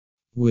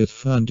With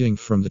funding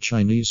from the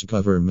Chinese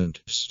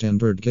government,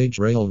 Standard Gauge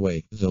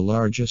Railway, the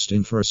largest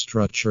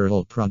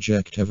infrastructural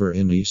project ever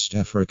in East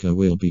Africa,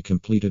 will be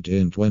completed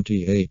in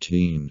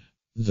 2018.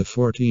 The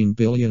 $14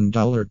 billion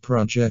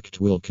project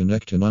will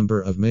connect a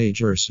number of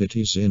major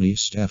cities in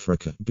East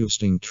Africa,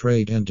 boosting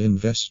trade and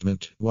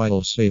investment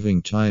while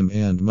saving time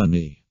and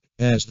money.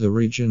 As the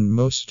region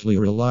mostly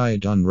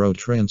relied on road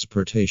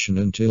transportation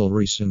until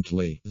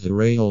recently, the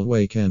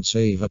railway can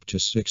save up to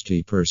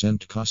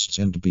 60% costs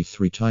and be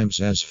 3 times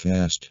as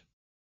fast.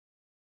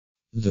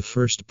 The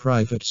first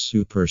private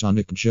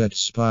supersonic jet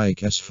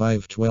Spike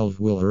S-512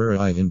 will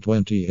arrive in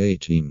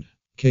 2018.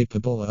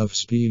 Capable of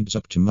speeds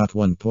up to Mach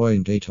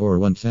 1.8 or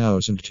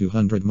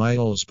 1,200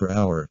 miles per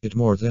hour, it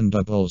more than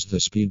doubles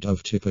the speed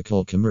of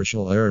typical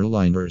commercial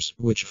airliners,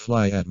 which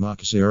fly at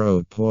Mach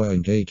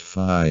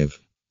 0.85.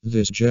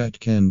 This jet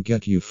can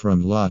get you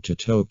from La to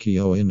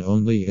Tokyo in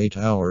only 8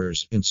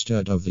 hours,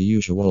 instead of the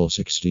usual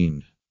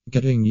 16.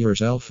 Getting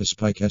yourself a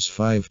Spike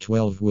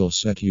S-512 will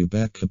set you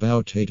back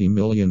about $80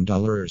 million,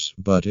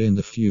 but in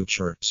the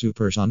future,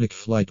 supersonic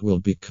flight will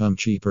become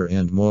cheaper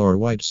and more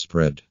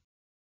widespread.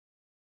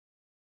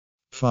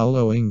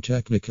 Following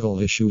technical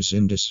issues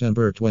in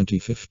December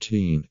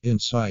 2015,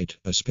 InSight,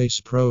 a space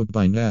probe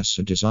by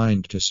NASA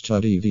designed to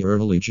study the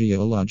early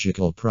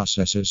geological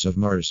processes of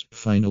Mars,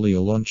 finally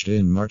launched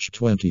in March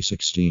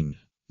 2016.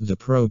 The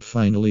probe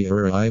finally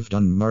arrived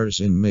on Mars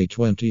in May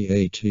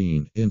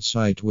 2018.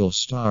 InSight will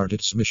start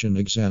its mission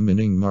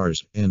examining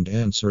Mars and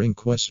answering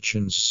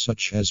questions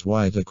such as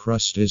why the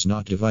crust is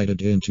not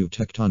divided into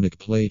tectonic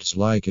plates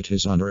like it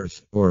is on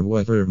Earth, or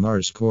whether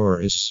Mars' core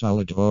is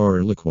solid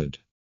or liquid.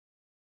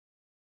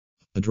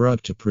 A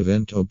drug to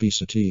prevent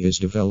obesity is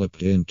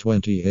developed in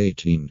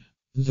 2018.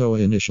 Though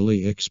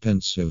initially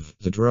expensive,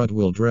 the drug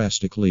will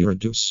drastically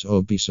reduce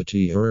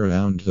obesity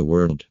around the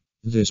world.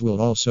 This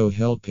will also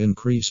help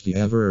increase the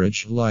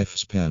average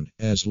lifespan,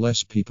 as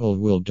less people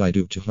will die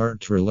due to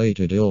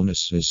heart-related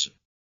illnesses.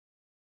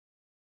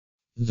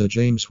 The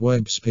James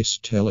Webb Space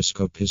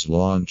Telescope is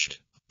launched.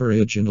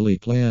 Originally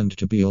planned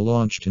to be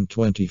launched in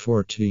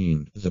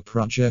 2014, the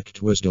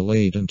project was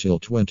delayed until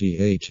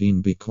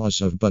 2018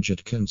 because of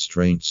budget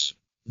constraints.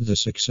 The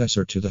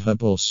successor to the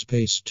Hubble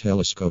Space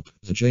Telescope,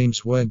 the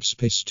James Webb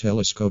Space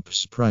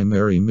Telescope's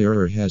primary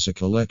mirror has a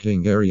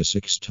collecting area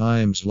 6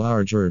 times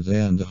larger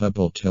than the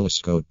Hubble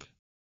telescope.